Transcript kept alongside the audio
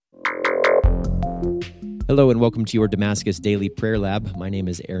Hello and welcome to your Damascus Daily Prayer Lab. My name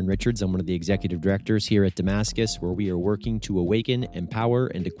is Aaron Richards. I'm one of the executive directors here at Damascus, where we are working to awaken, empower,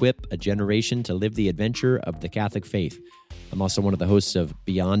 and equip a generation to live the adventure of the Catholic faith. I'm also one of the hosts of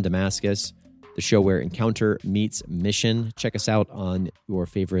Beyond Damascus, the show where encounter meets mission. Check us out on your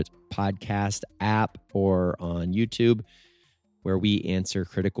favorite podcast app or on YouTube, where we answer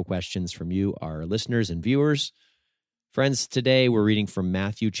critical questions from you, our listeners and viewers. Friends, today we're reading from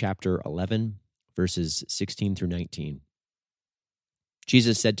Matthew chapter 11, verses 16 through 19.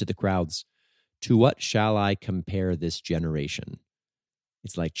 Jesus said to the crowds, "To what shall I compare this generation?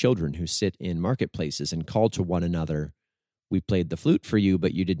 It's like children who sit in marketplaces and call to one another, 'We played the flute for you,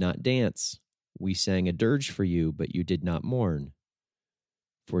 but you did not dance. We sang a dirge for you, but you did not mourn.'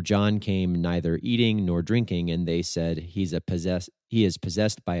 For John came neither eating nor drinking, and they said, 'He is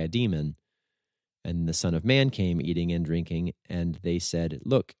possessed by a demon.' And the Son of Man came eating and drinking, and they said,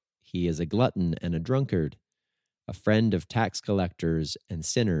 'Look, he is a glutton and a drunkard, a friend of tax collectors and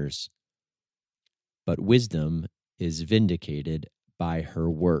sinners.' But wisdom is vindicated by her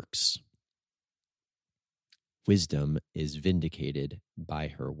works." Wisdom is vindicated by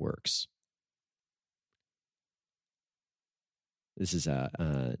her works. This is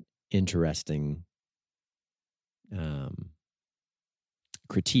a interesting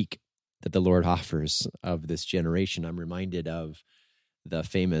critique that the Lord offers of this generation. I'm reminded of the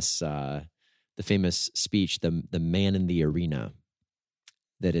famous speech, the man in the arena,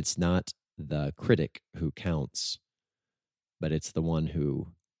 that it's not the critic who counts, but it's the one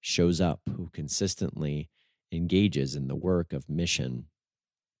who shows up, who consistently engages in the work of mission.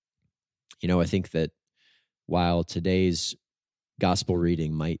 You know, I think that while today's gospel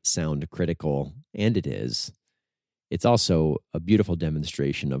reading might sound critical, and it is, it's also a beautiful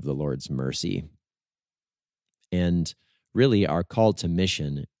demonstration of the Lord's mercy. And really, our call to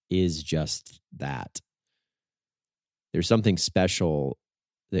mission is just that. There's something special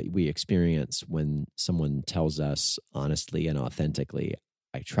that we experience when someone tells us honestly and authentically,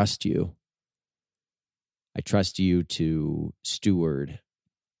 "I trust you. I trust you to steward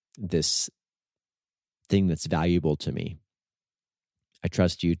this thing that's valuable to me. I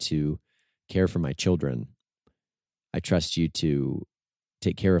trust you to care for my children. I trust you to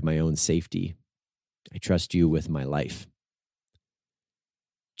take care of my own safety. I trust you with my life."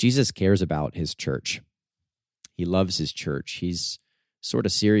 Jesus cares about his church. He loves his church. He's sort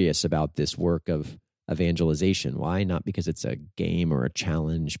of serious about this work of evangelization. Why? Not because it's a game or a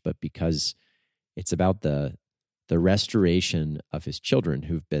challenge, but because it's about the restoration of his children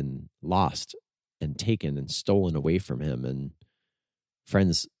who've been lost and taken and stolen away from him. And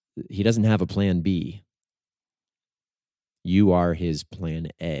friends, he doesn't have a plan B. You are his plan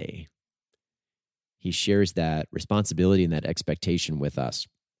A. He shares that responsibility and that expectation with us.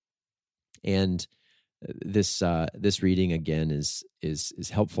 And this reading again is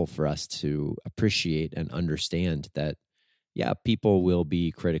helpful for us to appreciate and understand that, yeah, people will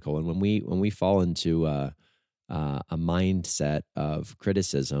be critical, and when we fall into a mindset of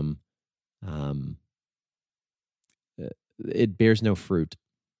criticism, it bears no fruit.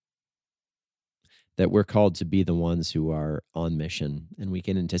 That we're called to be the ones who are on mission, and we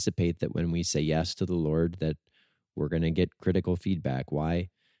can anticipate that when we say yes to the Lord, that we're going to get critical feedback. Why?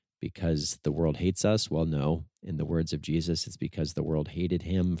 Because the world hates us? Well, no. In the words of Jesus, it's because the world hated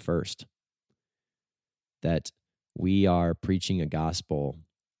him first. That we are preaching a gospel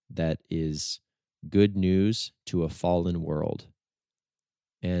that is good news to a fallen world.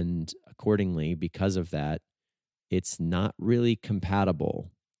 And accordingly, because of that, it's not really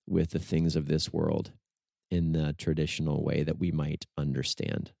compatible with the things of this world in the traditional way that we might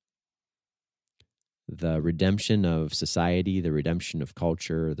understand. The redemption of society, the redemption of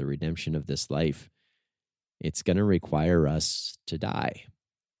culture, the redemption of this life, it's going to require us to die.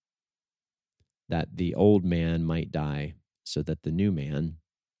 That the old man might die so that the new man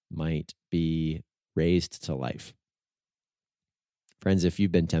might be raised to life. Friends, if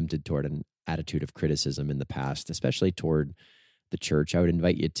you've been tempted toward an attitude of criticism in the past, especially toward the church, I would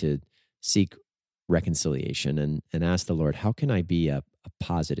invite you to seek reconciliation and ask the Lord, how can I be a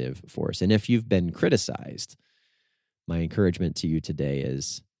positive force? And if you've been criticized, my encouragement to you today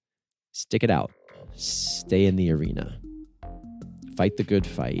is stick it out. Stay in the arena. Fight the good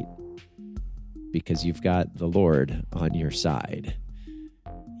fight, because you've got the Lord on your side.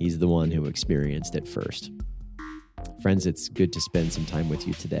 He's the one who experienced it first. Friends, it's good to spend some time with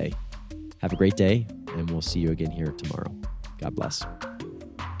you today. Have a great day, and we'll see you again here tomorrow. God bless.